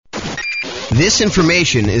This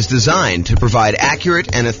information is designed to provide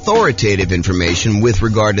accurate and authoritative information with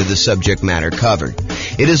regard to the subject matter covered.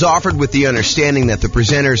 It is offered with the understanding that the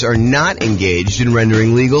presenters are not engaged in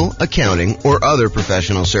rendering legal, accounting, or other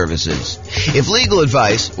professional services. If legal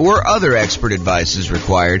advice or other expert advice is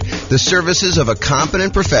required, the services of a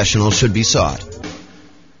competent professional should be sought.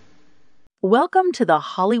 Welcome to the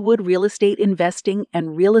Hollywood Real Estate Investing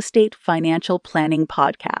and Real Estate Financial Planning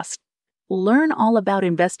Podcast. Learn all about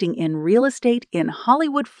investing in real estate in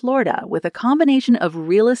Hollywood, Florida, with a combination of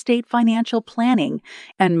real estate financial planning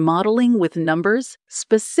and modeling with numbers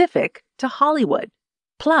specific to Hollywood,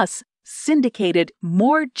 plus syndicated,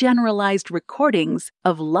 more generalized recordings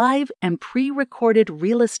of live and pre-recorded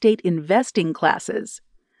real estate investing classes.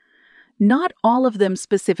 Not all of them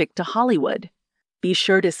specific to Hollywood. Be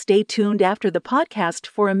sure to stay tuned after the podcast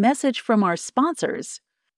for a message from our sponsors.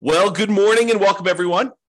 Well, good morning and welcome,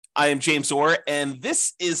 everyone. I am James Orr, and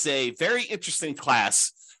this is a very interesting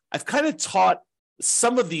class. I've kind of taught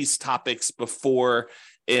some of these topics before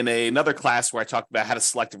in another class where I talked about how to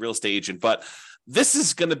select a real estate agent, but this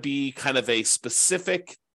is going to be kind of a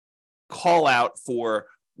specific call out for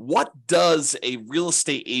what does a real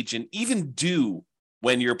estate agent even do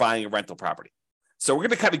when you're buying a rental property. So we're going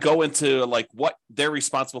to kind of go into like what they're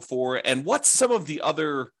responsible for and what some of the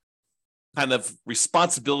other kind of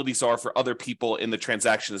responsibilities are for other people in the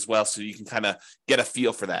transaction as well, so you can kind of get a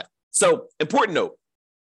feel for that. So, important note,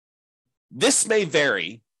 this may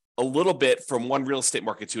vary a little bit from one real estate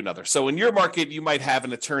market to another. So in your market, you might have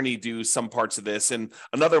an attorney do some parts of this, and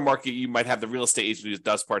another market, you might have the real estate agent who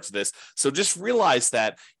does parts of this. So just realize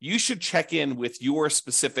that you should check in with your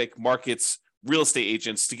specific market's real estate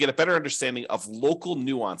agents to get a better understanding of local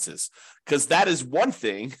nuances, because that is one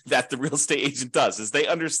thing that the real estate agent does, is they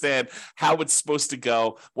understand how it's supposed to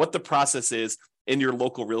go, what the process is in your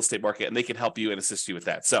local real estate market, and they can help you and assist you with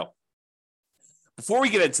that. So before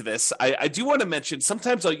we get into this, I do want to mention,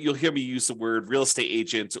 sometimes you'll hear me use the word real estate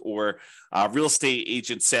agent or real estate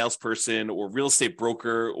agent salesperson or real estate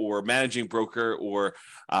broker or managing broker or,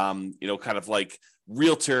 kind of like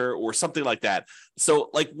realtor or something like that.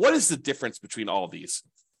 So like, what is the difference between all of these?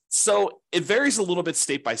 So it varies a little bit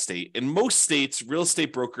state by state. In most states, real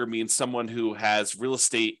estate broker means someone who has real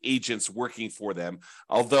estate agents working for them.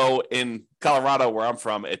 Although in Colorado, where I'm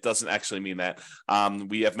from, it doesn't actually mean that.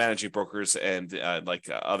 We have managing brokers and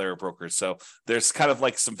other brokers. So there's kind of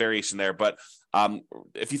like some variation there. But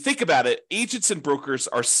if you think about it, agents and brokers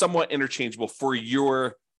are somewhat interchangeable for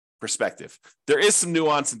your perspective. There is some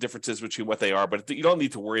nuance and differences between what they are, but you don't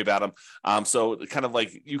need to worry about them. So kind of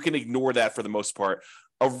like you can ignore that for the most part.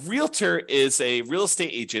 A realtor is a real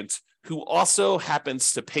estate agent who also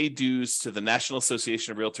happens to pay dues to the National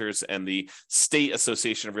Association of Realtors and the State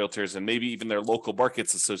Association of Realtors, and maybe even their local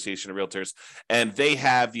markets association of realtors. And they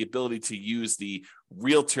have the ability to use the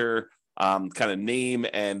realtor kind of name,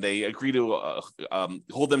 and they agree to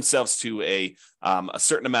hold themselves to a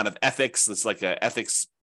certain amount of ethics. It's like an ethics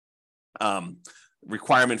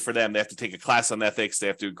requirement for them. They have to take a class on ethics. They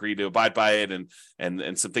have to agree to abide by it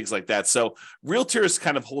and some things like that. So realtors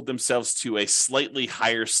kind of hold themselves to a slightly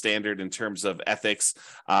higher standard in terms of ethics,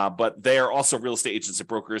 but they are also real estate agents and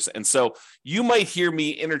brokers. And so you might hear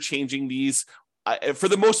me interchanging these. For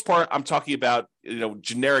the most part, I'm talking about,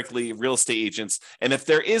 generically real estate agents. And if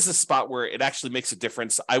there is a spot where it actually makes a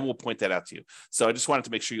difference, I will point that out to you. So I just wanted to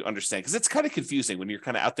make sure you understand, because it's kind of confusing when you're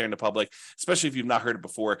kind of out there in the public, especially if you've not heard it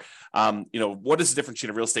before. What is the difference between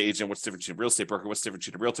a real estate agent? What's the difference between a real estate broker? What's the difference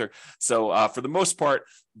between a realtor? So for the most part,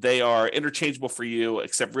 they are interchangeable for you,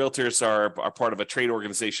 except realtors are part of a trade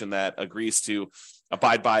organization that agrees to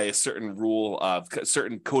abide by a certain rule,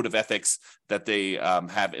 certain code of ethics that they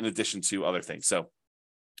have in addition to other things. So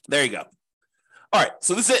there you go. All right,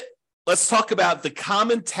 so this is it. Let's talk about the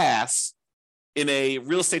common tasks in a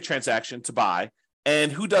real estate transaction to buy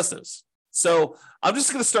and who does those. So I'm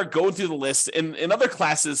just going to start going through the list. In other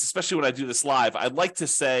classes, especially when I do this live, I'd like to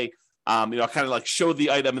say, I kind of like show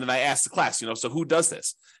the item and then I ask the class, so who does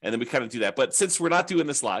this? And then we kind of do that. But since we're not doing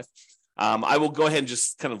this live, I will go ahead and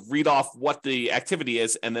just kind of read off what the activity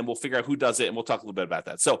is, and then we'll figure out who does it, and we'll talk a little bit about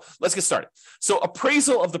that. So let's get started. So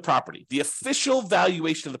appraisal of the property, the official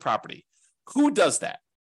valuation of the property. Who does that?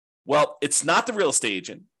 Well, it's not the real estate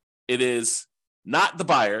agent. It is not the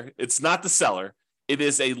buyer. It's not the seller. It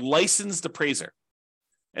is a licensed appraiser.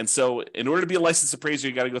 And so in order to be a licensed appraiser,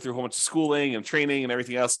 you got to go through a whole bunch of schooling and training and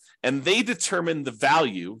everything else. And they determine the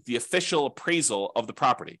value, the official appraisal of the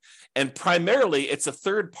property. And primarily, it's a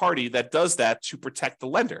third party that does that to protect the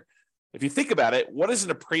lender. If you think about it, what is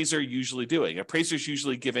an appraiser usually doing? An appraiser is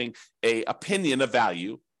usually giving an opinion of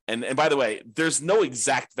value, And by the way, there's no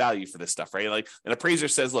exact value for this stuff, right? Like an appraiser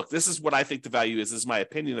says, look, this is what I think the value is. This is my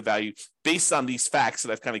opinion of value based on these facts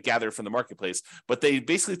that I've kind of gathered from the marketplace. But they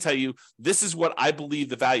basically tell you, this is what I believe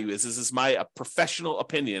the value is. This is my professional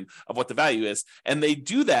opinion of what the value is. And they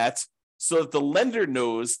do that so that the lender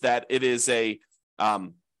knows that it is a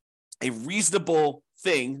reasonable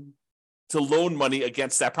thing to loan money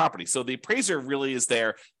against that property. So the appraiser really is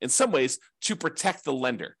there in some ways to protect the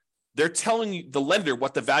lender. They're telling the lender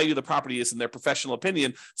what the value of the property is in their professional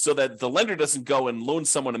opinion, so that the lender doesn't go and loan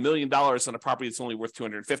someone $1 million on a property that's only worth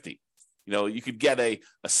 $250,000. You could get a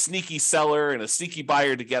sneaky seller and a sneaky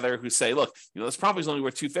buyer together who say, look, this property is only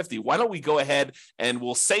worth $250,000. Why don't we go ahead and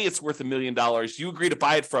we'll say it's worth $1 million. You agree to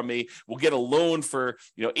buy it from me. We'll get a loan for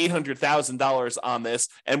 $800,000 on this,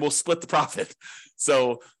 and we'll split the profit.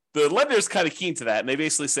 So the lender is kind of keen to that. And they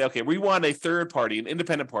basically say, okay, we want a third party, an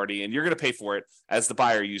independent party, and you're going to pay for it as the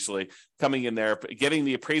buyer, usually coming in there, getting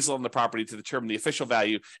the appraisal on the property to determine the official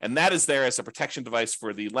value. And that is there as a protection device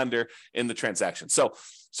for the lender in the transaction. So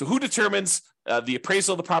who determines the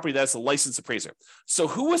appraisal of the property? That's a licensed appraiser. So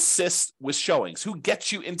who assists with showings? Who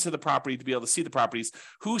gets you into the property to be able to see the properties?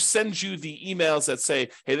 Who sends you the emails that say,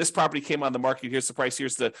 hey, this property came on the market. Here's the price.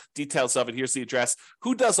 Here's the details of it. Here's the address.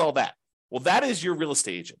 Who does all that? Well, that is your real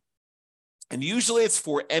estate agent. And usually it's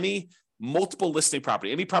for any multiple listing property,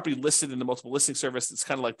 any property listed in the multiple listing service. It's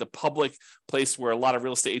kind of like the public place where a lot of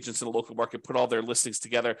real estate agents in the local market put all their listings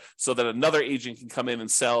together so that another agent can come in and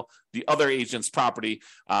sell the other agent's property.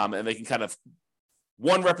 And they can kind of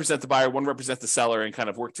one represent the buyer, one represent the seller, and kind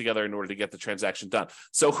of work together in order to get the transaction done.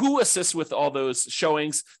 So who assists with all those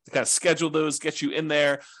showings to kind of schedule those, get you in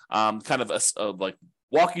there, like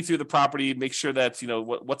walk you through the property, make sure that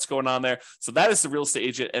what's going on there. So that is the real estate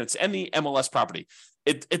agent, and it's any MLS property.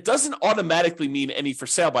 It doesn't automatically mean any for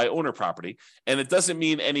sale by owner property, and it doesn't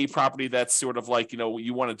mean any property that's sort of like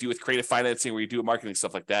you want to do with creative financing where you do marketing,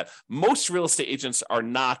 stuff like that. Most real estate agents are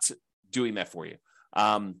not doing that for you.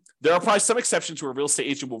 There are probably some exceptions where a real estate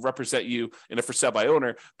agent will represent you in a for sale by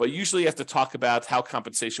owner, but usually you have to talk about how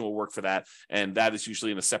compensation will work for that, and that is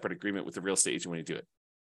usually in a separate agreement with the real estate agent when you do it.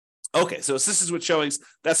 Okay, so this is with showings.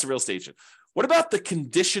 That's the real estate agent. What about the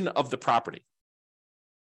condition of the property?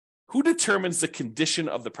 Who determines the condition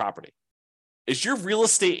of the property? Is your real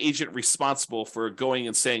estate agent responsible for going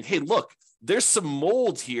and saying, hey, look, there's some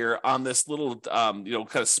mold here on this little, kind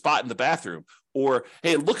of spot in the bathroom, or,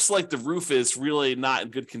 hey, it looks like the roof is really not in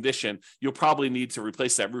good condition. You'll probably need to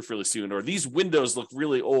replace that roof really soon. Or these windows look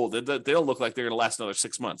really old. They don't look like they're going to last another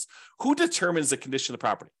 6 months. Who determines the condition of the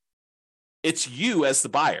property? It's you as the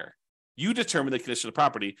buyer. You determine the condition of the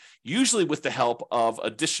property, usually with the help of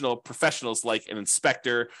additional professionals like an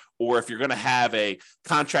inspector, or if you're going to have a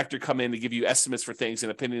contractor come in to give you estimates for things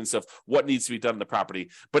and opinions of what needs to be done in the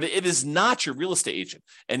property. But it is not your real estate agent,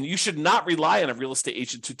 and you should not rely on a real estate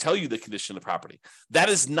agent to tell you the condition of the property. That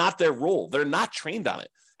is not their role. They're not trained on it.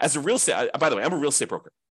 As a real estate, by the way, I'm a real estate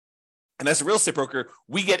broker. And as a real estate broker,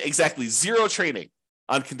 we get exactly zero training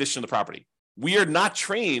on condition of the property. We are not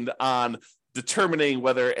trained on determining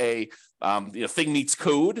whether a thing meets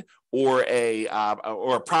code or a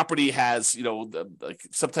property has like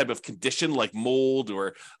some type of condition like mold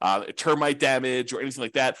or termite damage or anything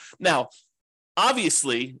like that. Now,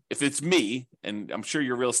 obviously, if it's me, and I'm sure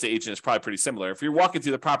your real estate agent is probably pretty similar, if you're walking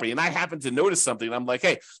through the property and I happen to notice something, and I'm like,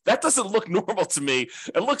 hey, that doesn't look normal to me.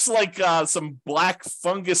 It looks like some black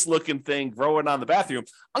fungus looking thing growing on the bathroom.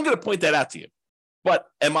 I'm going to point that out to you. But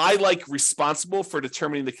am I responsible for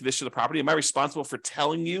determining the condition of the property? Am I responsible for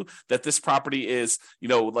telling you that this property is,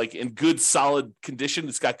 in good, solid condition?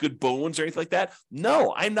 It's got good bones or anything like that?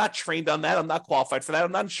 No, I'm not trained on that. I'm not qualified for that.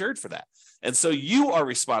 I'm not insured for that. And so you are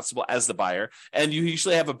responsible as the buyer, and you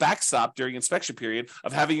usually have a backstop during inspection period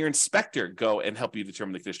of having your inspector go and help you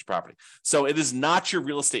determine the condition of the property. So it is not your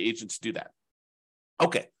real estate agent to do that.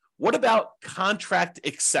 Okay, what about contract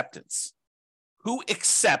acceptance? Who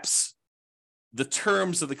accepts the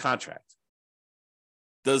terms of the contract?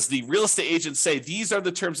 Does the real estate agent say, these are the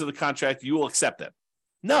terms of the contract, you will accept them?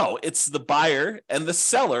 No, it's the buyer and the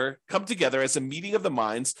seller come together as a meeting of the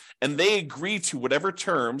minds, and they agree to whatever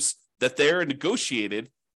terms that they're negotiated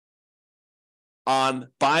on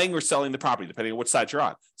buying or selling the property, depending on which side you're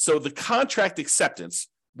on. So the contract acceptance,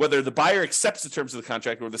 whether the buyer accepts the terms of the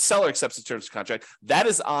contract or the seller accepts the terms of the contract, that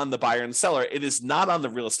is on the buyer and the seller. It is not on the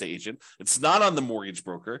real estate agent. It's not on the mortgage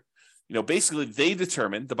broker. Basically,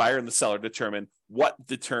 the buyer and the seller determine what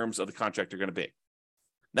the terms of the contract are going to be.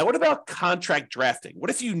 Now, what about contract drafting? What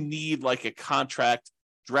if you need a contract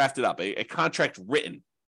drafted up, a contract written,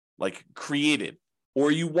 created,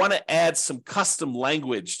 or you want to add some custom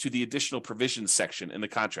language to the additional provisions section in the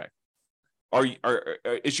contract?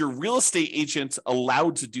 Is your real estate agent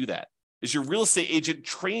allowed to do that? Is your real estate agent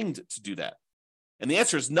trained to do that? And the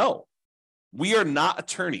answer is no. We are not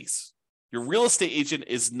attorneys. Your real estate agent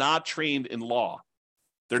is not trained in law.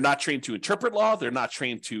 They're not trained to interpret law. They're not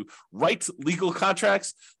trained to write legal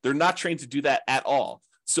contracts. They're not trained to do that at all.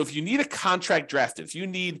 So if you need a contract drafted, if you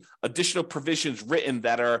need additional provisions written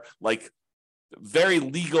that are like very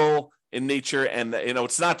legal in nature, and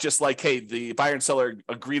it's not just like, hey, the buyer and seller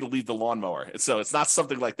agree to leave the lawnmower. So it's not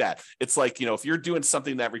something like that. It's like, if you're doing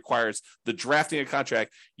something that requires the drafting of a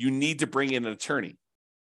contract, you need to bring in an attorney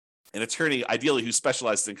ideally who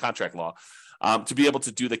specializes in contract law, to be able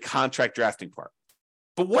to do the contract drafting part.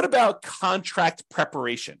 But what about contract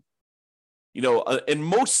preparation? In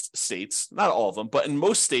most states, not all of them, but in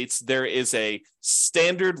most states, there is a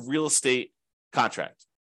standard real estate contract.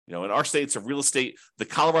 In our state, it's the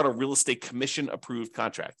Colorado Real Estate Commission approved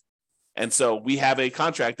contract. And so we have a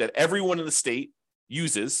contract that everyone in the state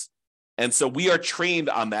uses. And so we are trained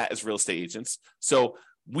on that as real estate agents. So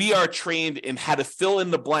we are trained in how to fill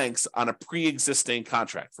in the blanks on a pre-existing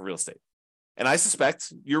contract for real estate. And I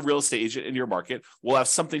suspect your real estate agent in your market will have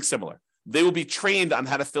something similar. They will be trained on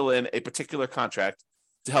how to fill in a particular contract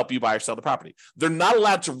to help you buy or sell the property. They're not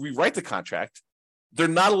allowed to rewrite the contract. They're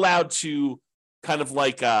not allowed to kind of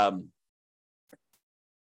like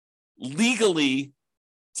legally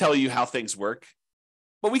tell you how things work.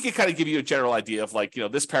 But we can kind of give you a general idea of like,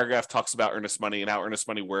 this paragraph talks about earnest money and how earnest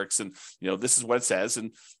money works. And, this is what it says.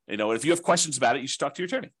 And, if you have questions about it, you should talk to your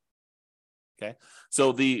attorney. Okay.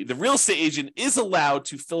 So the real estate agent is allowed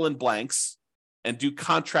to fill in blanks and do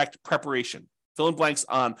contract preparation, fill in blanks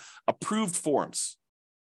on approved forms.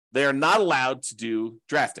 They are not allowed to do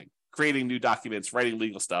drafting, creating new documents, writing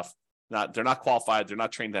legal stuff. They're not qualified. They're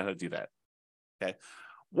not trained on how to do that. Okay.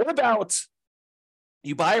 What about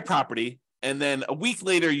you buy a property and then a week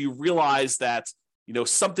later you realize that,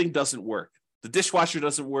 something doesn't work. The dishwasher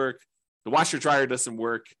doesn't work. The washer dryer doesn't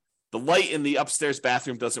work. The light in the upstairs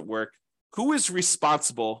bathroom doesn't work. Who is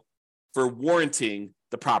responsible for warranting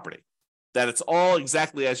the property? That it's all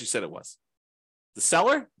exactly as you said it was. The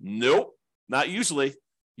seller? Nope, not usually.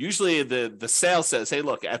 Usually the sale says, hey,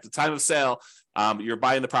 look, at the time of sale, you're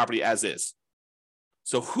buying the property as is.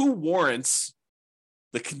 So who warrants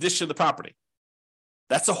the condition of the property?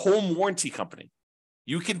 That's a home warranty company.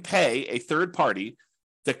 You can pay a third party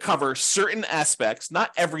to cover certain aspects,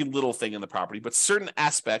 not every little thing in the property, but certain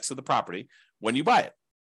aspects of the property when you buy it.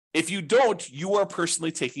 If you don't, you are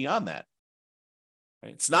personally taking on that.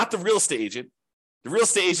 Right? It's not the real estate agent. The real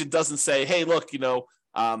estate agent doesn't say, hey, look,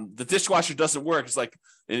 the dishwasher doesn't work. It's like,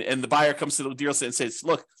 and the buyer comes to the dealer and says,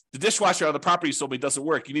 look, the dishwasher on the property you sold me doesn't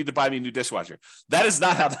work. You need to buy me a new dishwasher. That is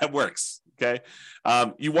not how that works. Okay.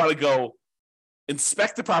 You want to go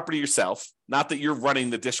inspect the property yourself. Not that you're running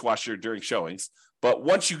the dishwasher during showings, but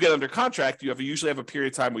once you get under contract, you usually have a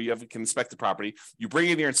period of time where you can inspect the property. You bring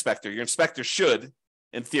in your inspector. Your inspector should,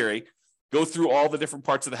 in theory, go through all the different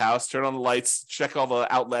parts of the house, turn on the lights, check all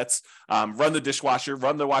the outlets, run the dishwasher,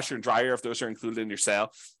 run the washer and dryer if those are included in your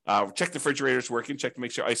sale, check the refrigerator's working, check to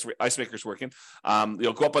make sure ice maker's working.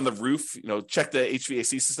 Go up on the roof, check the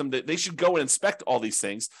HVAC system. They should go and inspect all these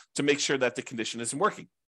things to make sure that the condition isn't working.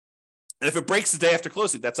 And if it breaks the day after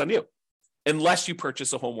closing, that's on you, unless you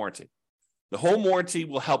purchase a home warranty. The home warranty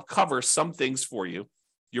will help cover some things for you.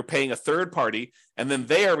 You're paying a third party, and then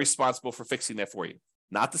they are responsible for fixing that for you.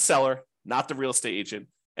 Not the seller, not the real estate agent,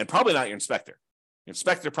 and probably not your inspector. Your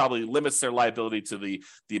inspector probably limits their liability to the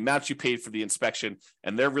amount you paid for the inspection,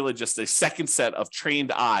 and they're really just a second set of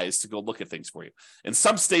trained eyes to go look at things for you. In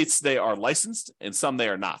some states, they are licensed, and some they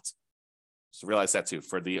are not. So realize that too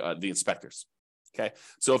for the inspectors. Okay,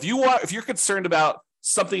 so if you're concerned about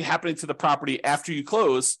something happening to the property after you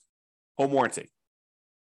close, home warranty.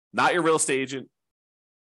 Not your real estate agent,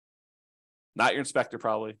 not your inspector,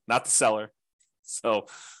 probably not the seller. So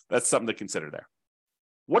that's something to consider there.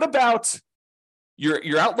 What about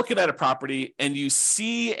you're out looking at a property and you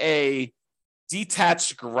see a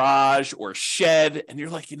detached garage or shed, and you're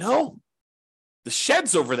like, the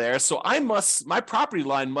shed's over there, so my property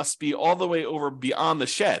line must be all the way over beyond the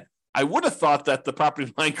shed. I would have thought that the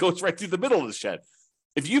property line goes right through the middle of the shed.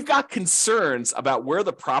 If you've got concerns about where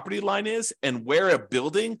the property line is and where a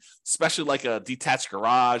building, especially like a detached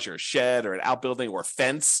garage or a shed or an outbuilding or a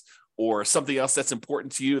fence or something else that's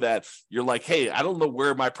important to you, that you're like, hey, I don't know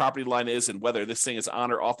where my property line is and whether this thing is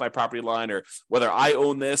on or off my property line, or whether I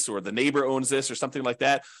own this or the neighbor owns this or something like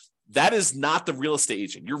that, that is not the real estate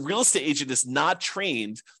agent. Your real estate agent is not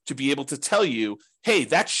trained to be able to tell you, hey,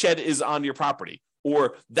 that shed is on your property,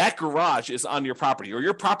 or that garage is on your property, or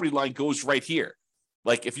your property line goes right here.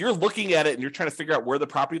 Like if you're looking at it and you're trying to figure out where the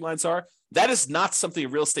property lines are, that is not something a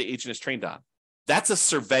real estate agent is trained on. That's a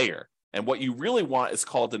surveyor. And what you really want is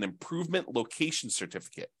called an improvement location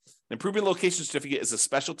certificate. An improvement location certificate is a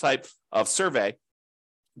special type of survey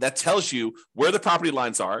that tells you where the property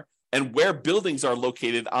lines are and where buildings are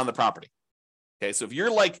located on the property. Okay, so if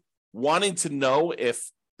you're like wanting to know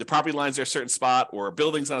if the property lines are a certain spot or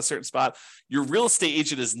buildings on a certain spot, your real estate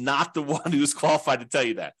agent is not the one who's qualified to tell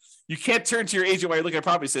you that. You can't turn to your agent while you're looking at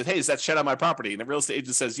property and say, hey, is that shed on my property? And the real estate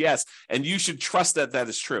agent says yes, and you should trust that that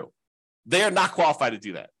is true. They are not qualified to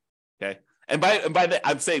do that. Okay. And by that,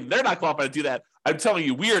 I'm saying they're not qualified to do that. I'm telling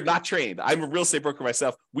you, we are not trained. I'm a real estate broker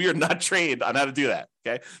myself. We are not trained on how to do that.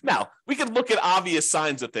 Okay. Now, we can look at obvious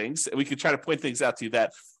signs of things and we can try to point things out to you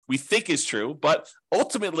that we think is true, but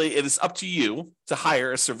ultimately it is up to you to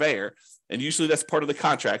hire a surveyor. And usually that's part of the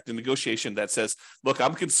contract, the negotiation that says, look,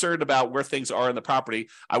 I'm concerned about where things are in the property.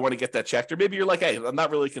 I want to get that checked. Or maybe you're like, hey, I'm not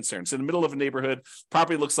really concerned. It's in the middle of a neighborhood.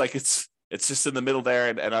 Property looks like it's just in the middle there.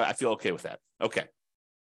 And I feel okay with that. Okay.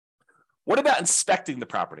 What about inspecting the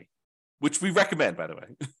property, which we recommend, by the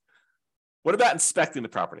way? What about inspecting the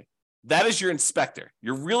property? That is your inspector.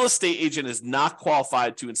 Your real estate agent is not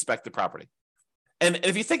qualified to inspect the property. And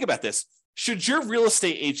if you think about this, should your real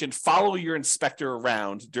estate agent follow your inspector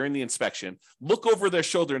around during the inspection, look over their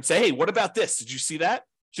shoulder and say, hey, what about this? Did you see that?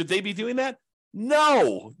 Should they be doing that?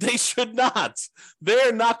 No, they should not.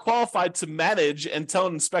 They're not qualified to manage and tell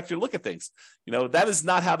an inspector to look at things. That is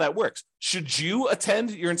not how that works. Should you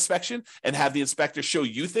attend your inspection and have the inspector show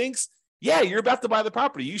you things? Yeah, you're about to buy the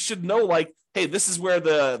property. You should know, like, hey, this is where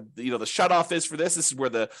the shutoff is for this. This is where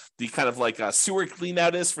the kind of like sewer clean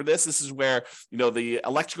out is for this. This is where, the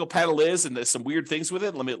electrical panel is, and there's some weird things with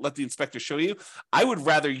it. Let the inspector show you. I would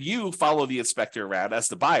rather you follow the inspector around as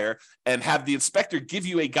the buyer and have the inspector give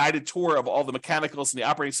you a guided tour of all the mechanicals and the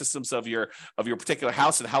operating systems of your particular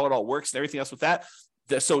house and how it all works and everything else with that.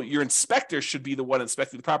 So your inspector should be the one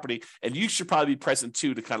inspecting the property, and you should probably be present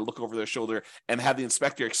too to kind of look over their shoulder and have the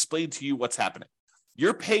inspector explain to you what's happening.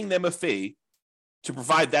 You're paying them a fee to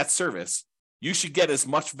provide that service. You should get as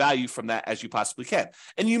much value from that as you possibly can.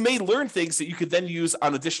 And you may learn things that you could then use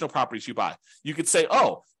on additional properties you buy. You could say,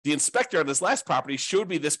 oh, the inspector on this last property showed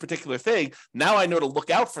me this particular thing. Now I know to look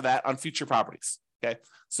out for that on future properties. Okay.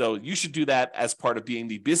 So you should do that as part of being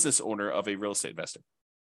the business owner of a real estate investor.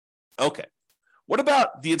 Okay. What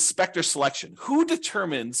about the inspector selection? Who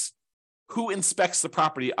determines who inspects the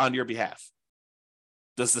property on your behalf?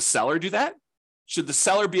 Does the seller do that? Should the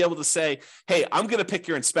seller be able to say, hey, I'm going to pick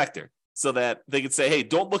your inspector, so that they can say, hey,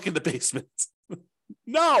 don't look in the basement?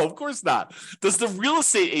 No, of course not. Does the real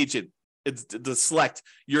estate agent select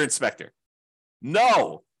your inspector?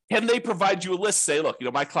 No. Can they provide you a list? Say, look,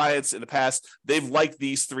 my clients in the past, they've liked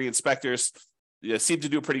these 3 inspectors, seem to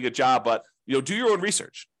do a pretty good job, but do your own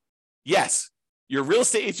research. Yes. Your real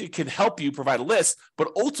estate agent can help you provide a list,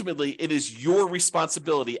 but ultimately it is your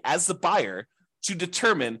responsibility as the buyer to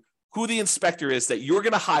determine who the inspector is that you're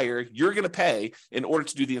going to hire, you're going to pay in order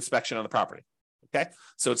to do the inspection on the property. Okay?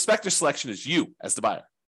 So inspector selection is you as the buyer.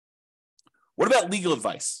 What about legal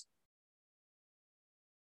advice?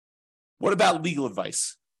 What about legal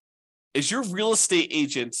advice? Is your real estate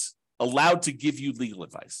agent allowed to give you legal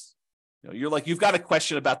advice? You're like, you've got a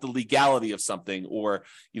question about the legality of something, or,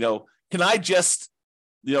 can I just,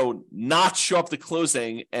 not show up to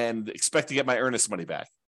closing and expect to get my earnest money back?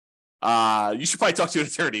 You should probably talk to an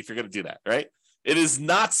attorney if you're going to do that, right? It is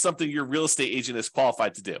not something your real estate agent is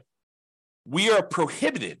qualified to do. We are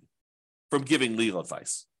prohibited from giving legal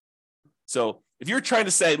advice. So if you're trying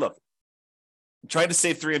to say, look, I'm trying to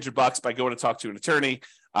save $300 by going to talk to an attorney,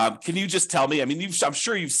 can you just tell me? I mean, I'm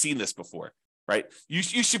sure you've seen this before, right? You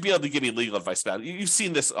should be able to give me legal advice about it. You've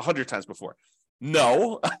seen this 100 times before.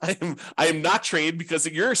 No, I am not trained, because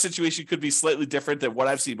your situation could be slightly different than what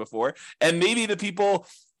I've seen before. And maybe the people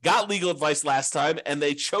got legal advice last time and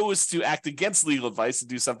they chose to act against legal advice and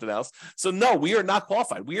do something else. So no, we are not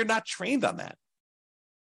qualified. We are not trained on that.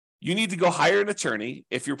 You need to go hire an attorney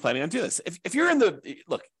if you're planning on doing this. If you're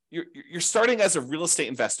you're starting as a real estate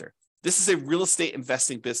investor. This is a real estate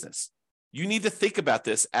investing business. You need to think about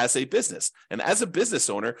this as a business. And as a business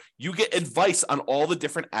owner, you get advice on all the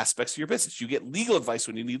different aspects of your business. You get legal advice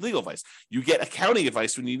when you need legal advice. You get accounting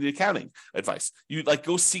advice when you need accounting advice. You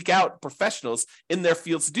go seek out professionals in their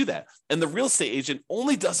fields to do that. And the real estate agent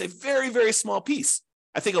only does a very, very small piece.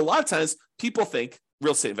 I think a lot of times people think,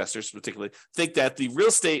 real estate investors particularly, think that the real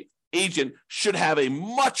estate agent should have a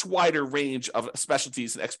much wider range of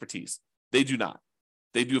specialties and expertise. They do not.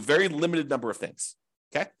 They do a very limited number of things.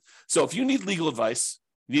 Okay. So if you need legal advice,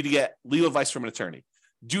 you need to get legal advice from an attorney.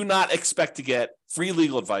 do not expect to get free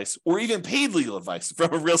legal advice or even paid legal advice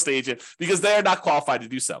from a real estate agent because they are not qualified to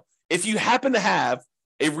do so. If you happen to have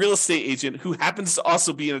a real estate agent who happens to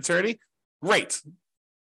also be an attorney, great.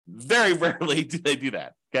 Very rarely do they do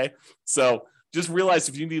that, okay? So just realize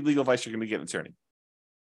if you need legal advice, you're going to get an attorney.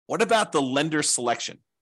 What about the lender selection?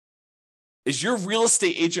 Is your real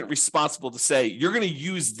estate agent responsible to say, you're going to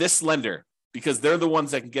use this lender because they're the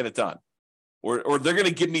ones that can get it done? Or they're going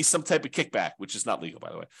to give me some type of kickback, which is not legal,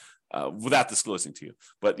 by the way, without disclosing to you.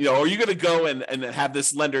 But, are you going to go and have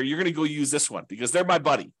this lender, you're going to go use this one because they're my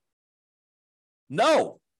buddy?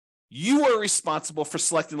 No, you are responsible for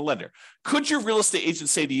selecting the lender. Could your real estate agent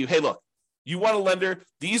say to you, hey, look, you want a lender?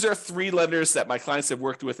 These are 3 lenders that my clients have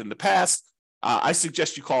worked with in the past. I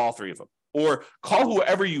suggest you call all 3 of them. Or call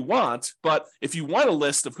whoever you want, but if you want a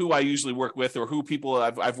list of who I usually work with or who people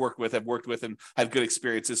I've worked with and have good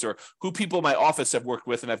experiences, or who people in my office have worked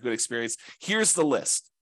with and have good experience, here's the list.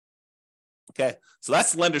 Okay, so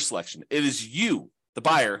that's lender selection. It is you, the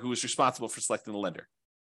buyer, who is responsible for selecting the lender.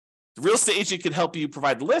 The real estate agent can help you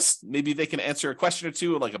provide the list. Maybe they can answer a question or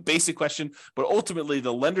two, like a basic question, but ultimately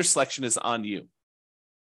the lender selection is on you.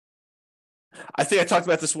 I think I talked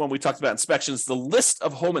about this when we talked about inspections, the list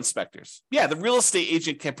of home inspectors. Yeah, the real estate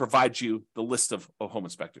agent can provide you the list of home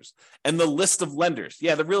inspectors and the list of lenders.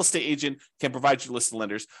 Yeah, the real estate agent can provide you a list of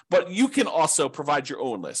lenders, but you can also provide your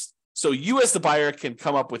own list. So you as the buyer can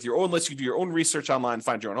come up with your own list. You can do your own research online,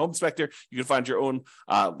 find your own home inspector. You can find your own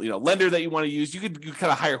lender that you want to use. You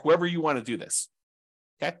kind of hire whoever you want to do this.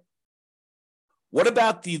 Okay. What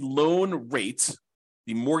about the loan rate,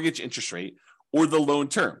 the mortgage interest rate, or the loan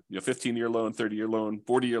term? 15-year loan, 30-year loan,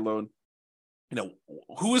 40-year loan.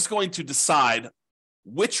 Who is going to decide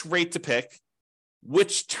which rate to pick,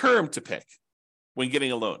 which term to pick when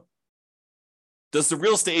getting a loan? Does the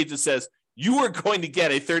real estate agent says, you are going to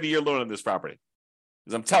get a 30-year loan on this property?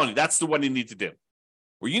 Because I'm telling you, that's the one you need to do.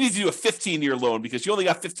 Or you need to do a 15-year loan because you only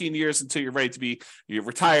got 15 years until you're ready to be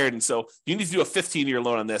retired. And so you need to do a 15-year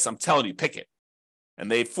loan on this. I'm telling you, pick it. And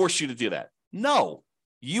they force you to do that. No,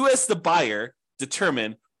 you as the buyer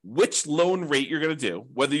determine which loan rate you're going to do,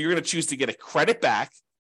 whether you're going to choose to get a credit back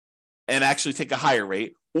and actually take a higher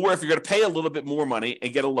rate, or if you're going to pay a little bit more money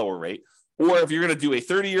and get a lower rate, or if you're going to do a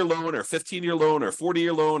 30-year loan or 15-year loan or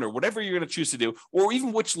 40-year loan or whatever you're going to choose to do, or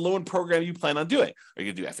even which loan program you plan on doing. Are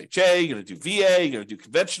you going to do FHA? You're going to do VA? You're going to do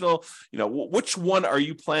conventional? Which one are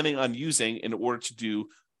you planning on using in order to do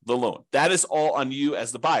the loan? That is all on you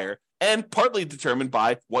as the buyer, and partly determined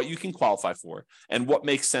by what you can qualify for and what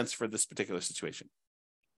makes sense for this particular situation.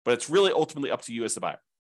 But it's really ultimately up to you as the buyer.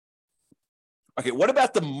 Okay, what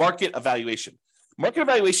about the market evaluation? Market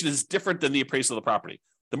evaluation is different than the appraisal of the property.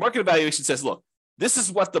 The market evaluation says, look, this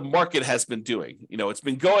is what the market has been doing. It's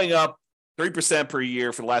been going up 3% per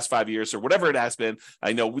year for the last 5 years or whatever it has been.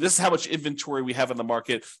 I know this is how much inventory we have in the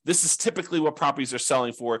market. This is typically what properties are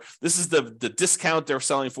selling for. This is the discount they're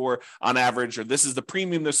selling for on average, or this is the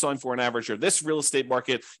premium they're selling for on average, or this real estate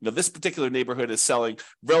market, this particular neighborhood is selling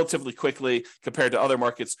relatively quickly compared to other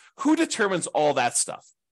markets. Who determines all that stuff?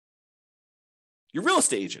 Your real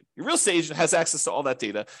estate agent. Your real estate agent has access to all that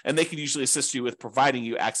data, and they can usually assist you with providing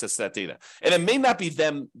you access to that data. And it may not be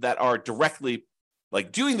them that are directly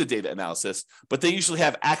doing the data analysis, but they usually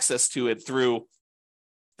have access to it through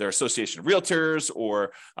their association of realtors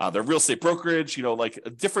or their real estate brokerage.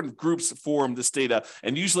 Different groups form this data,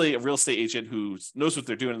 and usually a real estate agent who knows what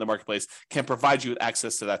they're doing in the marketplace can provide you with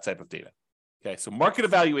access to that type of data. Okay, so market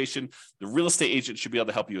evaluation, the real estate agent should be able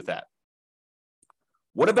to help you with that.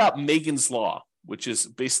 What about Megan's Law, which is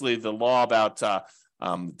basically the law about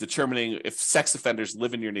determining if sex offenders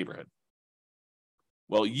live in your neighborhood?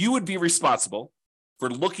 Well, you would be responsible for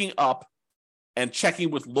looking up and checking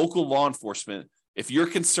with local law enforcement if you're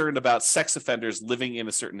concerned about sex offenders living in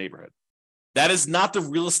a certain neighborhood. That is not the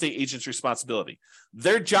real estate agent's responsibility.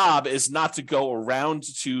 Their job is not to go around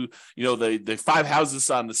to, the 5 houses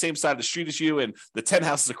on the same side of the street as you and the 10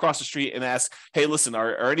 houses across the street and ask, hey, listen,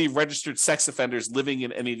 are any registered sex offenders living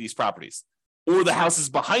in any of these properties? Or the houses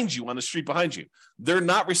behind you, on the street behind you. They're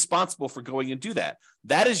not responsible for going and do that.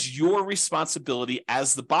 That is your responsibility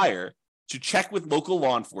as the buyer to check with local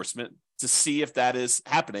law enforcement to see if that is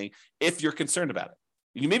happening, if you're concerned about it.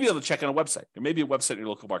 You may be able to check on a website. There may be a website in your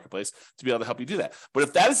local marketplace to be able to help you do that. But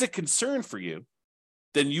if that is a concern for you,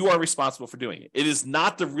 then you are responsible for doing it. It is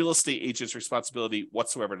not the real estate agent's responsibility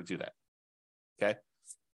whatsoever to do that. Okay?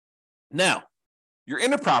 Now, you're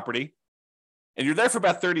in a property, and you're there for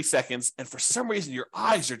about 30 seconds, and for some reason, your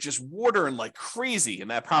eyes are just watering like crazy in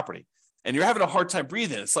that property. and you're having a hard time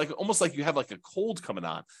breathing. It's like almost like you have like a cold coming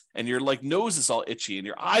on, and your like nose is all itchy and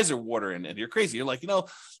your eyes are watering and you're crazy. You're like,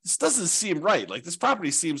 this doesn't seem right. Like this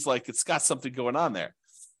property seems like it's got something going on there.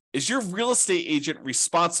 Is your real estate agent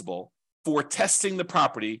responsible for testing the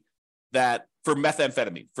property for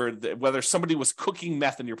methamphetamine, whether somebody was cooking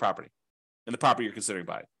meth in your property, in the property you're considering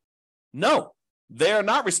buying? No, they are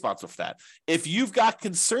not responsible for that. If you've got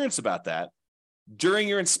concerns about that during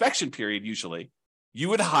your inspection period, usually you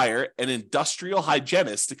would hire an industrial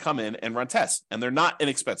hygienist to come in and run tests, and they're not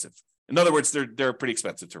inexpensive. In other words, they're pretty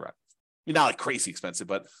expensive to run. I mean, not like crazy expensive,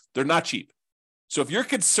 but they're not cheap. So if you're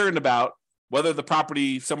concerned about whether the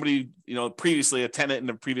property, somebody, previously a tenant in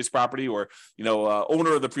the previous property or,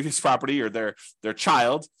 owner of the previous property or their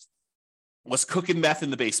child was cooking meth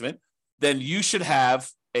in the basement, then you should have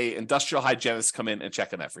an industrial hygienist come in and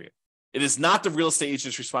check on that for you. It is not the real estate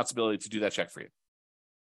agent's responsibility to do that check for you.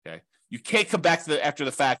 Okay. You can't come back after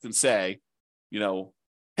the fact and say,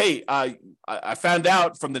 hey, I found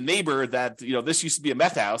out from the neighbor that, this used to be a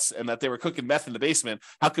meth house and that they were cooking meth in the basement.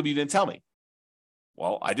 How come you didn't tell me?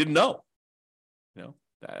 Well, I didn't know.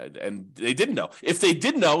 And they didn't know. If they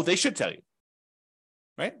did know, they should tell you,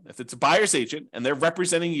 right? If it's a buyer's agent and they're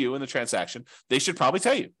representing you in the transaction, they should probably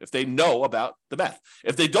tell you if they know about the meth.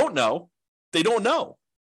 If they don't know, they don't know.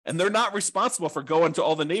 And they're not responsible for going to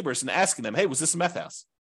all the neighbors and asking them, hey, was this a meth house?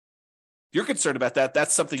 If you're concerned about that,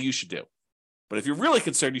 that's something you should do. But if you're really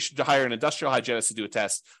concerned, you should hire an industrial hygienist to do a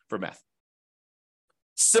test for meth.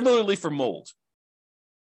 Similarly for mold.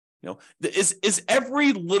 Is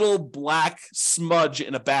every little black smudge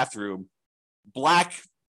in a bathroom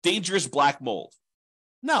dangerous black mold?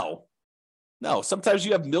 No. Sometimes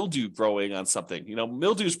you have mildew growing on something.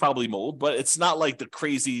 Mildew is probably mold, but it's not like the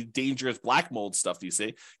crazy dangerous black mold stuff you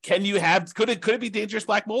see. Could it be dangerous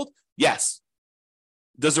black mold? Yes.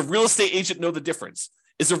 Does a real estate agent know the difference?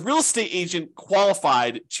 Is a real estate agent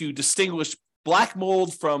qualified to distinguish black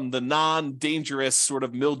mold from the non-dangerous sort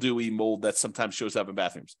of mildewy mold that sometimes shows up in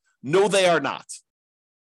bathrooms? No, they are not.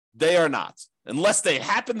 They are not. Unless they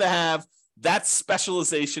happen to have that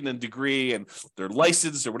specialization and degree and they're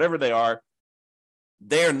licensed or whatever they are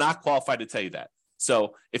not qualified to tell you that.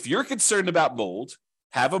 So if you're concerned about mold,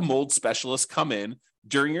 have a mold specialist come in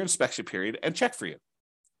during your inspection period and check for you.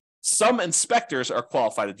 Some inspectors are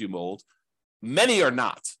qualified to do mold. Many are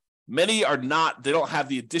not. Many are not. They don't have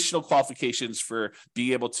the additional qualifications for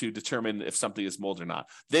being able to determine if something is mold or not.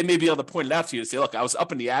 They may be able to point it out to you and say, look, I was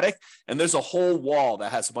up in the attic and there's a whole wall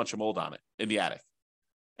that has a bunch of mold on it in the attic.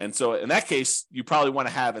 And so in that case, you probably want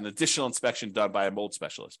to have an additional inspection done by a mold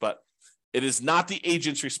specialist. But it is not the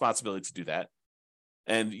agent's responsibility to do that.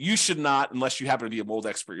 And you should not, unless you happen to be a mold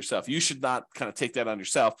expert yourself, you should not kind of take that on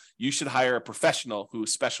yourself. You should hire a professional who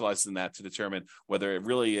specializes in that to determine whether it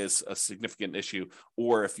really is a significant issue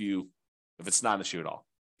or if it's not an issue at all.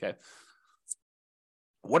 Okay.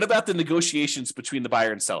 What about the negotiations between the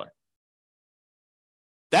buyer and seller?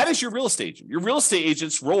 That is your real estate agent. Your real estate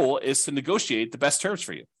agent's role is to negotiate the best terms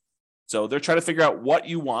for you. So they're trying to figure out what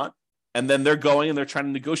you want, and then they're trying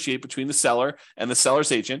to negotiate between the seller and the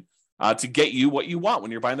seller's agent to get you what you want when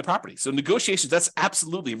you're buying the property. So negotiations, that's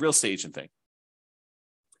absolutely a real estate agent thing.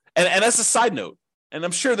 And as a side note, and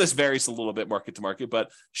I'm sure this varies a little bit market to market,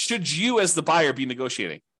 but should you as the buyer be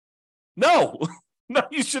negotiating? No, no,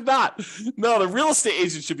 you should not. No, the real estate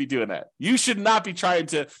agent should be doing that. You should not be trying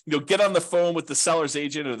to get on the phone with the seller's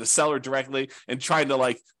agent or the seller directly and trying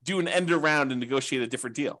to do an end around and negotiate a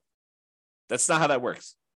different deal. That's not how that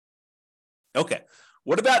works. Okay,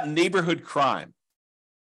 what about neighborhood crime?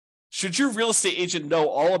 Should your real estate agent know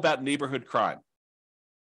all about neighborhood crime?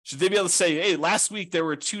 Should they be able to say, hey, last week there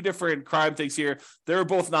were 2 different crime things here. They were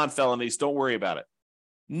both non-felonies. Don't worry about it.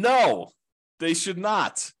 No, they should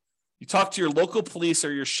not. You talk to your local police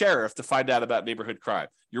or your sheriff to find out about neighborhood crime.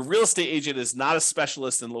 Your real estate agent is not a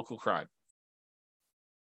specialist in local crime.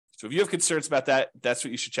 So if you have concerns about that, that's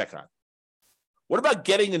what you should check on. What about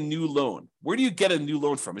getting a new loan? Where do you get a new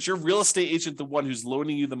loan from? Is your real estate agent the one who's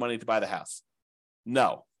loaning you the money to buy the house?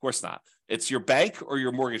 No, of course not. It's your bank or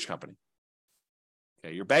your mortgage company.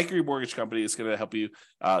 Okay, your bank or your mortgage company is going to help you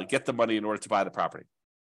get the money in order to buy the property.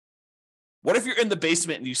 What if you're in the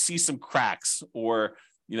basement and you see some cracks or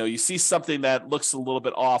you see something that looks a little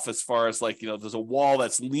bit off as far as there's a wall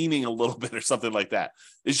that's leaning a little bit or something like that?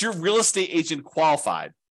 Is your real estate agent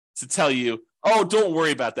qualified to tell you, oh, don't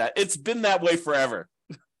worry about that. It's been that way forever?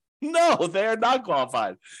 No, they are not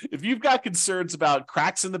qualified. If you've got concerns about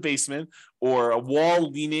cracks in the basement or a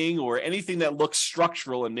wall leaning or anything that looks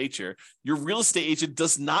structural in nature, your real estate agent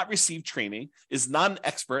does not receive training, is not an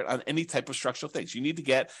expert on any type of structural things. You need to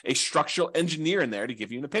get a structural engineer in there to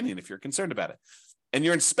give you an opinion if you're concerned about it. And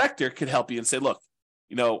your inspector could help you and say, look,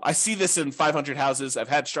 I see this in 500 houses. I've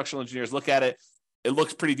had structural engineers look at it. It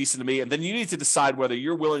looks pretty decent to me. And then you need to decide whether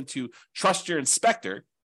you're willing to trust your inspector,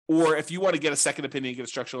 or if you want to get a second opinion, get a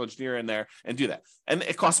structural engineer in there and do that. And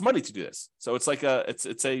it costs money to do this. So it's like it's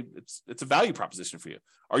a value proposition for you.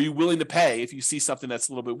 Are you willing to pay if you see something that's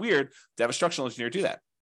a little bit weird to have a structural engineer do that?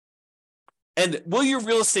 And will your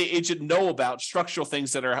real estate agent know about structural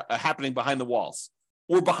things that are happening behind the walls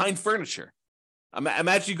or behind furniture?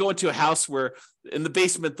 Imagine you go into a house where in the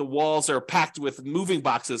basement, the walls are packed with moving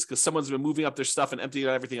boxes because someone's been moving up their stuff and emptying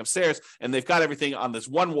out everything upstairs, and they've got everything on this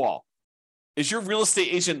one wall. Is your real estate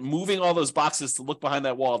agent moving all those boxes to look behind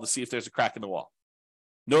that wall to see if there's a crack in the wall?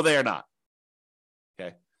 No, they are not.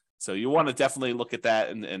 Okay. So you want to definitely look at that.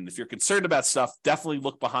 And if you're concerned about stuff, definitely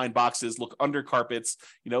look behind boxes, look under carpets,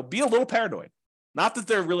 be a little paranoid. Not that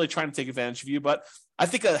they're really trying to take advantage of you, but I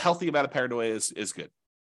think a healthy amount of paranoia is good.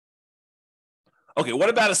 Okay, what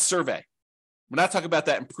about a survey? We're not talking about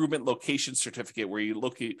that improvement location certificate where you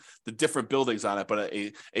locate the different buildings on it, but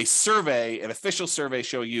a survey, an official survey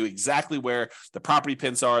showing you exactly where the property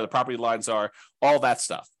pins are, the property lines are, all that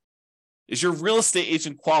stuff. Is your real estate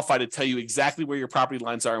agent qualified to tell you exactly where your property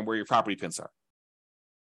lines are and where your property pins are?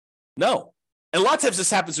 No. And a lot of times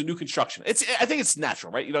this happens in new construction. I think it's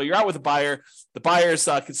natural, right? You're out with a buyer. The buyer's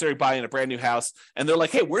considering buying a brand new house, and they're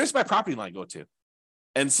like, hey, where does my property line go to?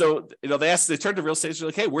 And so, they turn to real estate agent,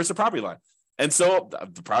 like, hey, where's the property line? And so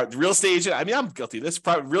the real estate agent, I'm guilty of this,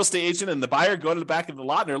 real estate agent and the buyer go to the back of the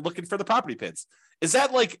lot and they're looking for the property pins. Is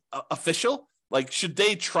that like official? Like, should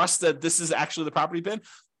they trust that this is actually the property pin?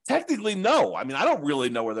 Technically, no. I don't really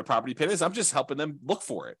know where the property pin is. I'm just helping them look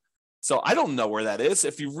for it. So I don't know where that is.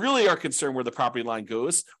 If you really are concerned where the property line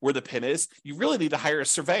goes, where the pin is, you really need to hire a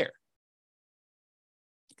surveyor.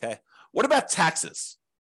 Okay. What about taxes?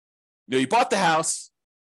 You bought the house.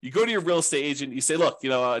 You go to your real estate agent, you say, look,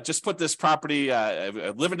 just put this property,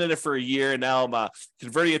 I'm living in it for a year, and now I'm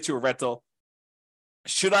converting it to a rental.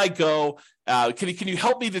 Should I go? Can you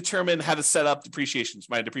help me determine how to set up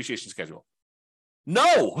my depreciation schedule?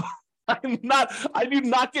 No, I do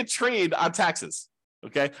not get trained on taxes.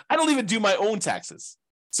 Okay. I don't even do my own taxes.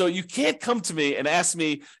 So you can't come to me and ask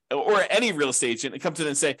me, or any real estate agent, and come to them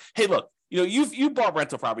and say, hey, look, you've bought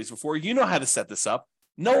rental properties before. You know how to set this up.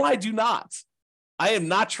 No, I do not. I am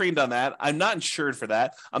not trained on that. I'm not insured for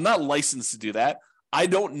that. I'm not licensed to do that. I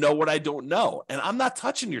don't know what I don't know. And I'm not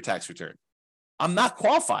touching your tax return. I'm not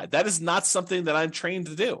qualified. That is not something that I'm trained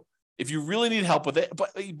to do. If you really need help with it,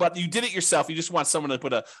 but you did it yourself, you just want someone to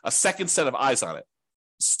put a second set of eyes on it.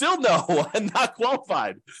 Still no, I'm not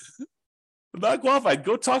qualified. I'm not qualified.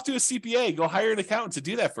 Go talk to a CPA. Go hire an accountant to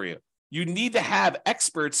do that for you. You need to have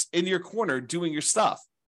experts in your corner doing your stuff.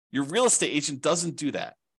 Your real estate agent doesn't do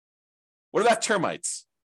that. What about termites?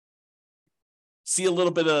 See a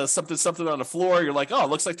little bit of something on the floor. You're like, oh, it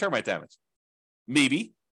looks like termite damage.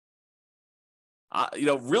 Maybe.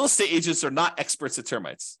 Real estate agents are not experts at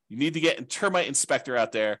termites. You need to get a termite inspector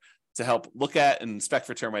out there to help look at and inspect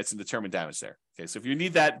for termites and determine damage there. Okay, so if you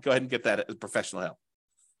need that, go ahead and get that as professional help.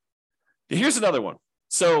 Here's another one.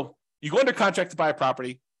 So you go under contract to buy a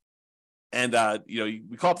property. And,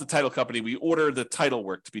 we call up the title company. We order the title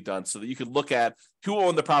work to be done so that you can look at who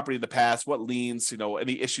owned the property in the past, what liens,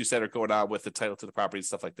 any issues that are going on with the title to the property and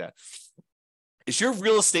stuff like that. Is your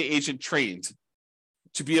real estate agent trained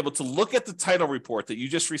to be able to look at the title report that you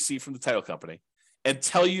just received from the title company and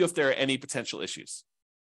tell you if there are any potential issues?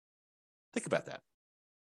 Think about that.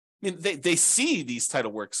 They see these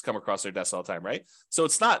title works come across their desk all the time, right? So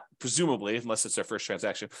it's not, presumably, unless it's their first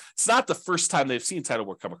transaction, it's not the first time they've seen title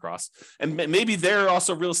work come across. And maybe they're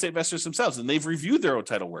also real estate investors themselves, and they've reviewed their own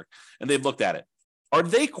title work, and they've looked at it. Are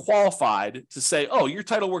they qualified to say, oh, your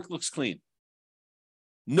title work looks clean?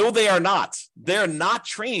 No, they are not. They're not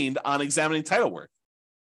trained on examining title work.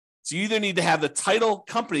 So you either need to have the title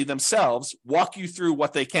company themselves walk you through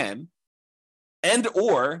what they can, and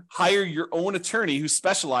or hire your own attorney who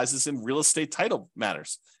specializes in real estate title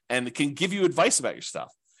matters and can give you advice about your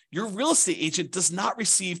stuff. Your real estate agent does not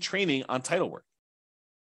receive training on title work.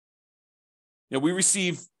 We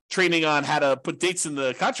receive training on how to put dates in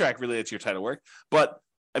the contract related to your title work, but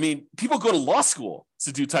people go to law school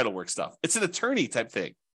to do title work stuff. It's an attorney type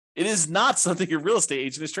thing. It is not something your real estate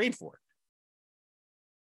agent is trained for.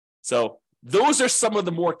 So those are some of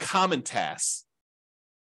the more common tasks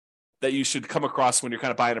that you should come across when you're kind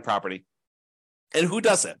of buying a property. And who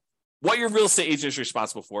doesn't? What your real estate agent is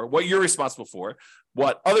responsible for, what you're responsible for,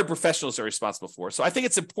 what other professionals are responsible for. So I think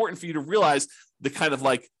it's important for you to realize the kind of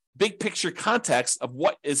like big picture context of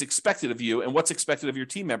what is expected of you and what's expected of your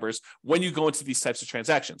team members when you go into these types of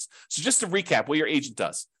transactions. So just to recap what your agent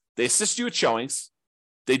does. They assist you with showings.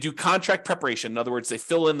 They do contract preparation. In other words, they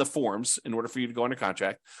fill in the forms in order for you to go under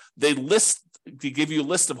contract. They give you a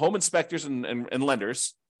list of home inspectors and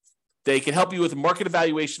lenders. They can help you with a market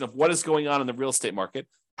evaluation of what is going on in the real estate market,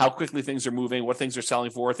 how quickly things are moving, what things are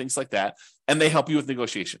selling for, things like that. And they help you with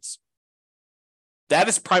negotiations. That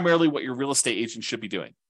is primarily what your real estate agent should be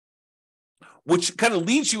doing, which kind of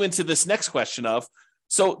leads you into this next question of,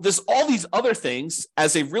 so there's all these other things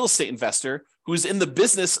as a real estate investor who's in the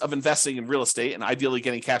business of investing in real estate and ideally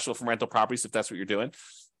getting cash flow from rental properties, if that's what you're doing,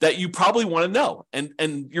 that you probably want to know. And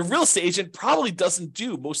your real estate agent probably doesn't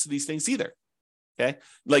do most of these things either. Okay.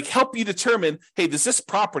 Like help you determine, hey, does this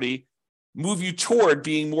property move you toward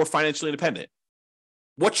being more financially independent?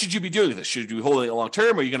 What should you be doing with this? Should you be holding it long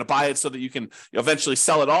term? Are you going to buy it so that you can eventually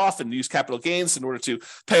sell it off and use capital gains in order to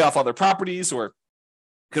pay off other properties, or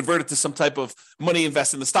convert it to some type of money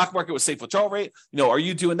invest in the stock market with safe withdrawal rate? Are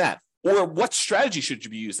you doing that? Or what strategy should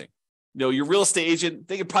you be using? Your real estate agent,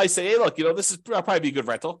 they could probably say, hey, look, this is probably be a good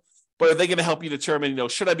rental. But are they going to help you determine,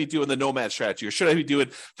 should I be doing the nomad strategy, or should I be doing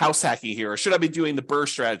house hacking here, or should I be doing the BRRRR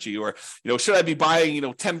strategy, or should I be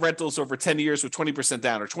buying 10 rentals over 10 years with 20%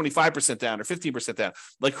 down, or 25% down, or 15% down?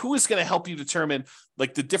 Like, who is going to help you determine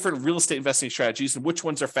like the different real estate investing strategies and which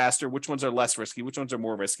ones are faster, which ones are less risky, which ones are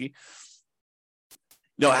more risky?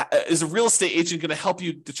 Is a real estate agent going to help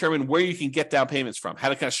you determine where you can get down payments from, how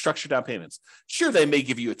to kind of structure down payments? Sure, they may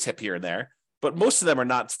give you a tip here and there, but most of them are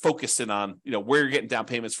not focused in on, where you're getting down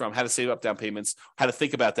payments from, how to save up down payments, how to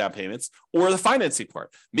think about down payments, or the financing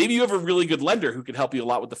part. Maybe you have a really good lender who can help you a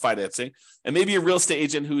lot with the financing, and maybe a real estate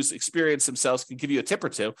agent who's experienced themselves can give you a tip or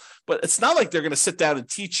two, but it's not like they're going to sit down and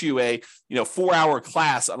teach you a, 4-hour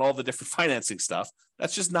class on all the different financing stuff.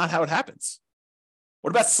 That's just not how it happens. What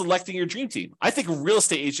about selecting your dream team? I think a real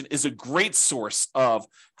estate agent is a great source of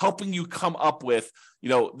helping you come up with,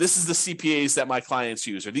 this is the CPAs that my clients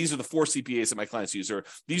use, or these are the 4 CPAs that my clients use, or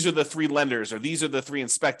these are the 3 lenders, or these are the 3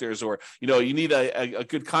 inspectors, or, you need a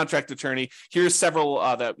good contract attorney. Here's several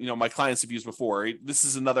that, my clients have used before. This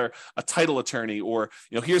is a title attorney, or,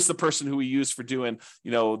 here's the person who we use for doing,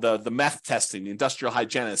 the meth testing, the industrial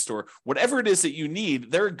hygienist, or whatever it is that you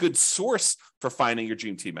need. They're a good source for finding your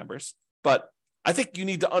dream team members. But I think you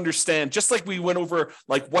need to understand, just like we went over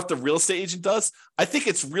like what the real estate agent does, I think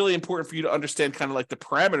it's really important for you to understand kind of like the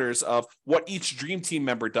parameters of what each dream team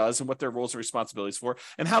member does and what their roles and responsibilities for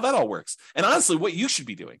and how that all works. And honestly, what you should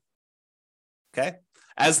be doing, okay,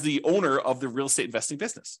 as the owner of the real estate investing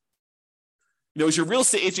business. Is your real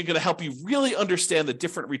estate agent going to help you really understand the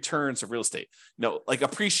different returns of real estate? Like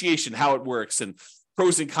appreciation, how it works, and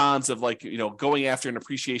pros and cons of going after an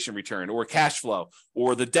appreciation return, or cash flow,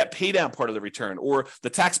 or the debt pay down part of the return, or the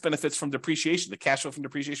tax benefits from depreciation, the cash flow from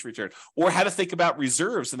depreciation return, or how to think about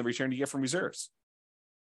reserves and the return you get from reserves,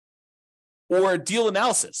 or deal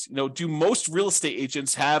analysis. Do most real estate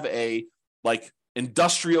agents have a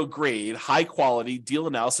industrial grade, high quality deal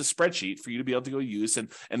analysis spreadsheet for you to be able to go use? And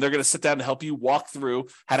they're going to sit down and help you walk through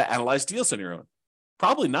how to analyze deals on your own?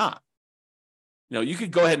 Probably not. You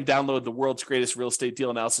could go ahead and download the world's greatest real estate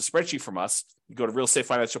deal analysis spreadsheet from us. You go to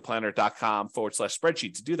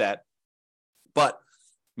realestatefinancialplanner.com/spreadsheet to do that. But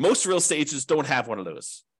most real estate agents don't have one of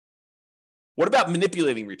those. What about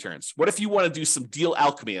manipulating returns? What if you want to do some deal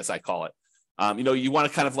alchemy, as I call it? You want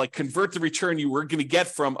to kind of convert the return you were going to get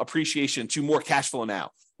from appreciation to more cash flow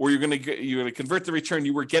now, or you're going to convert the return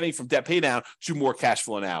you were getting from debt pay down to more cash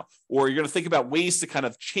flow now, or you're going to think about ways to kind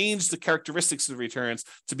of change the characteristics of the returns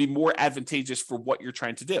to be more advantageous for what you're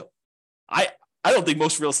trying to do. I don't think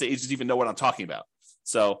most real estate agents even know what I'm talking about.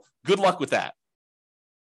 So good luck with that.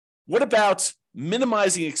 What about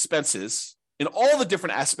minimizing expenses in all the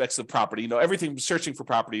different aspects of property? Everything from searching for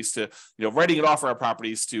properties to, writing an offer on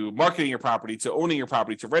properties, to marketing your property, to owning your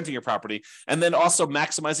property, to renting your property, and then also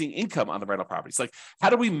maximizing income on the rental properties. Like,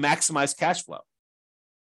 how do we maximize cash flow?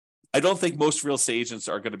 I don't think most real estate agents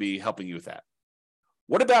are going to be helping you with that.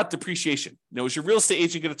 What about depreciation? Is your real estate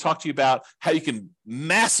agent going to talk to you about how you can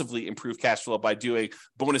massively improve cash flow by doing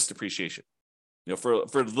bonus depreciation? For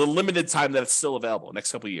the limited time that it's still available,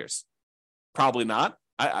 next couple of years? Probably not.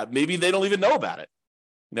 Maybe they don't even know about it.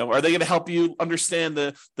 Are they going to help you understand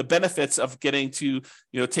the benefits of getting to,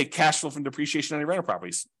 take cash flow from depreciation on your rental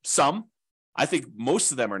properties? Some. I think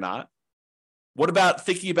most of them are not. What about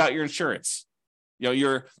thinking about your insurance?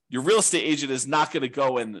 Your real estate agent is not going to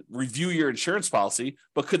go and review your insurance policy,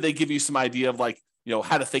 but could they give you some idea of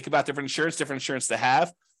how to think about different insurance to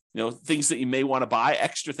have, things that you may want to buy,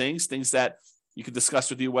 extra things that you could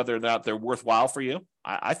discuss with you whether or not they're worthwhile for you?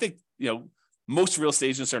 I think, most real estate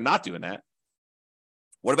agents are not doing that.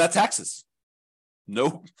 What about taxes?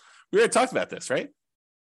 No, we already talked about this, right?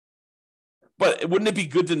 But wouldn't it be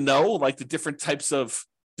good to know the different types of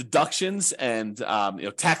deductions and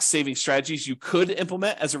tax saving strategies you could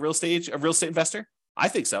implement as a real estate investor? I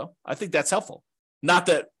think so. I think that's helpful. Not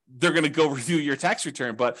that they're going to go review your tax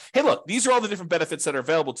return, but hey, look, these are all the different benefits that are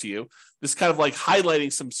available to you. This kind of like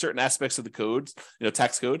highlighting some certain aspects of the code,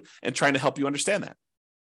 tax code, and trying to help you understand that.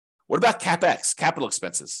 What about CapEx, capital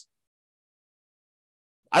expenses?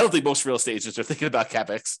 I don't think most real estate agents are thinking about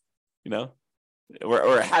CapEx,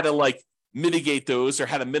 or how to like mitigate those, or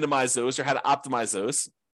how to minimize those, or how to optimize those.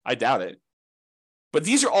 I doubt it. But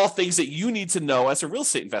these are all things that you need to know as a real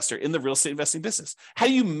estate investor in the real estate investing business. How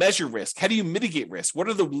do you measure risk? How do you mitigate risk? What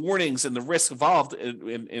are the warnings and the risks involved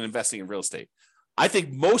in investing in real estate? I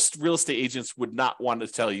think most real estate agents would not want to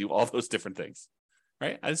tell you all those different things,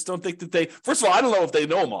 right? I just don't think that first of all, I don't know if they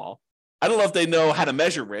know them all. I don't know if they know how to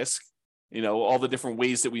measure risk. All the different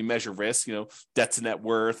ways that we measure risk, debt to net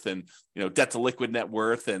worth and, debt to liquid net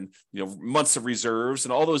worth and, months of reserves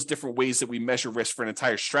and all those different ways that we measure risk for an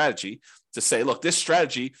entire strategy to say, look, this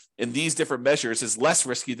strategy in these different measures is less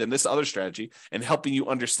risky than this other strategy, and helping you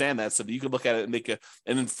understand that so that you can look at it and make an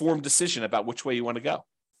informed decision about which way you want to go.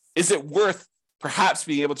 Is it worth perhaps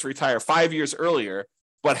being able to retire 5 years earlier,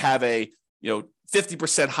 but have a,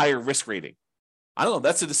 50% higher risk rating? I don't know.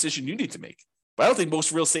 That's a decision you need to make. But I don't think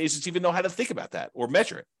most real estate agents even know how to think about that or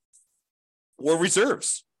measure it. Or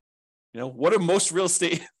reserves. What do most real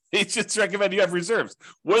estate agents recommend you have reserves?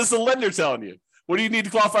 What is the lender telling you? What do you need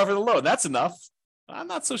to qualify for the loan? That's enough. I'm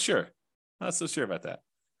not so sure. Not so sure about that.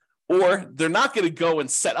 Or they're not going to go and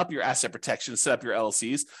set up your asset protection, set up your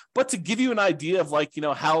LLCs, but to give you an idea of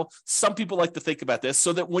how some people like to think about this,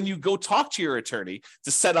 so that when you go talk to your attorney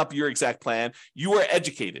to set up your exact plan, you are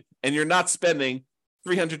educated and you're not spending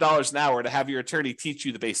 $300 an hour to have your attorney teach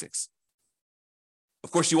you the basics. Of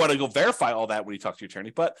course, you want to go verify all that when you talk to your attorney,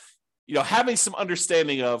 but having some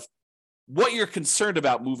understanding of what you're concerned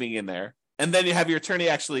about moving in there, and then you have your attorney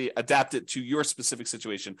actually adapt it to your specific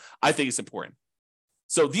situation, I think is important.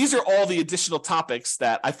 So these are all the additional topics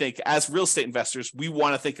that I think as real estate investors, we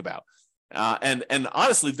want to think about. And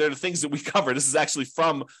honestly, they're the things that we cover. This is actually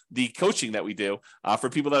from the coaching that we do for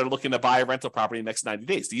people that are looking to buy a rental property in the next 90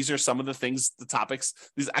 days. These are some of the things, the topics.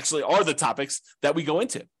 These actually are the topics that we go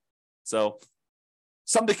into. So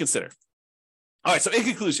something to consider. All right. So in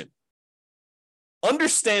conclusion,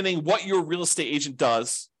 understanding what your real estate agent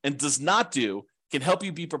does and does not do can help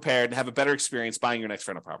you be prepared and have a better experience buying your next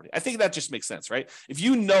rental property. I think that just makes sense, right? If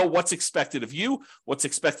you know what's expected of you, what's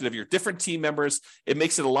expected of your different team members, it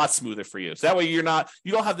makes it a lot smoother for you. So that way you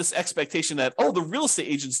don't have this expectation that, oh, the real estate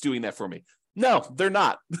agent's doing that for me. No, they're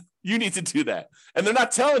not. You need to do that. And they're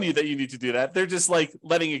not telling you that you need to do that. They're just like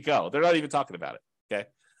letting it go. They're not even talking about it, okay?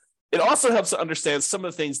 It also helps to understand some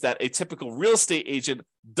of the things that a typical real estate agent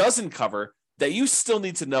doesn't cover that you still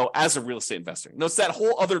need to know as a real estate investor. It's that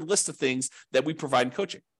whole other list of things that we provide in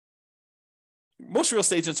coaching. Most real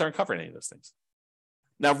estate agents aren't covering any of those things.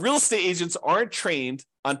 Now, real estate agents aren't trained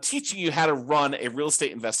on teaching you how to run a real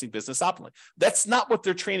estate investing business optimally. That's not what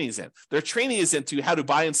their training is in. Their training is into how to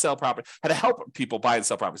buy and sell property, how to help people buy and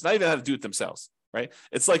sell properties, not even how to do it themselves, right?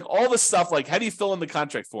 It's like all this stuff, like how do you fill in the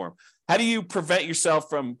contract form? How do you prevent yourself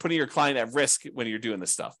from putting your client at risk when you're doing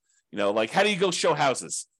this stuff? Like how do you go show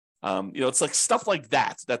houses? It's like stuff like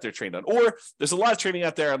that they're trained on. Or there's a lot of training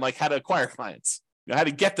out there on like how to acquire clients, how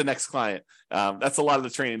to get the next client. That's a lot of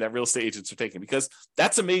the training that real estate agents are taking because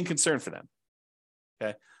that's a main concern for them.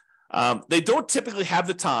 Okay. They don't typically have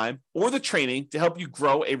the time or the training to help you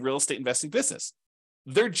grow a real estate investing business.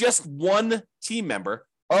 They're just one team member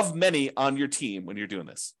of many on your team when you're doing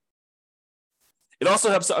this. It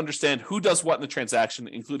also helps to understand who does what in the transaction,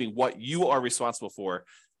 including what you are responsible for.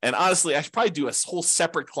 And honestly, I should probably do a whole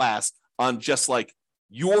separate class on just like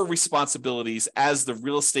your responsibilities as the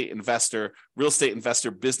real estate investor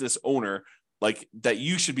business owner, like that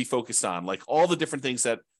you should be focused on, like all the different things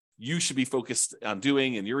that you should be focused on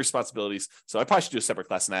doing and your responsibilities. So I probably should do a separate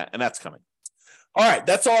class on that, and that's coming. All right,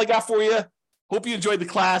 that's all I got for you. Hope you enjoyed the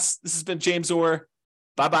class. This has been James Orr.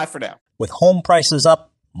 Bye-bye for now. With home prices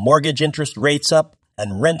up, mortgage interest rates up,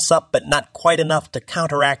 and rents up but not quite enough to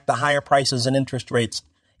counteract the higher prices and interest rates,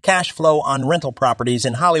 cash flow on rental properties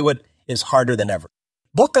in Hollywood is harder than ever.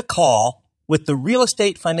 Book a call with the Real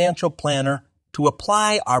Estate Financial Planner to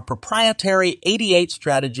apply our proprietary 88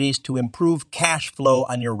 strategies to improve cash flow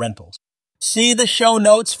on your rentals. See the show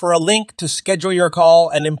notes for a link to schedule your call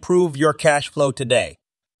and improve your cash flow today.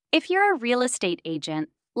 If you're a real estate agent,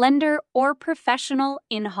 lender, or professional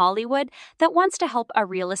in Hollywood that wants to help our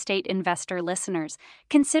real estate investor listeners,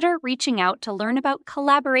 consider reaching out to learn about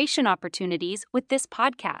collaboration opportunities with this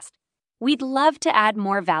podcast. We'd love to add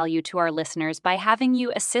more value to our listeners by having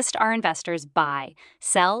you assist our investors buy,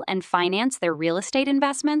 sell, and finance their real estate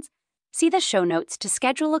investments. See the show notes to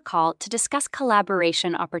schedule a call to discuss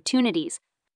collaboration opportunities.